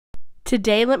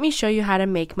Today, let me show you how to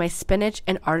make my spinach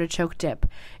and artichoke dip.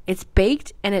 It's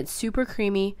baked and it's super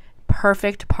creamy,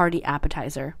 perfect party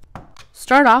appetizer.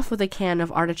 Start off with a can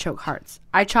of artichoke hearts.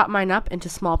 I chop mine up into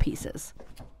small pieces.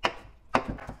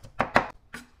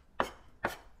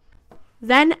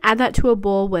 Then add that to a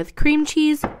bowl with cream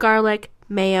cheese, garlic,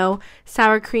 mayo,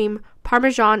 sour cream,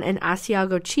 Parmesan and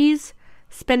Asiago cheese,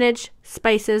 spinach,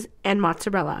 spices, and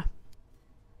mozzarella.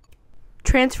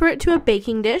 Transfer it to a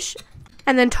baking dish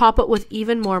and then top it with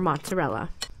even more mozzarella.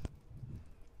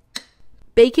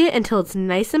 Bake it until it's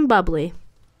nice and bubbly.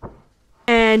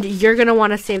 And you're going to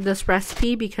want to save this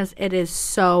recipe because it is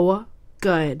so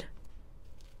good.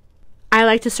 I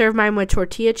like to serve mine with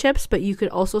tortilla chips, but you could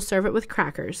also serve it with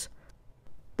crackers.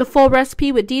 The full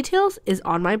recipe with details is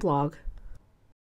on my blog.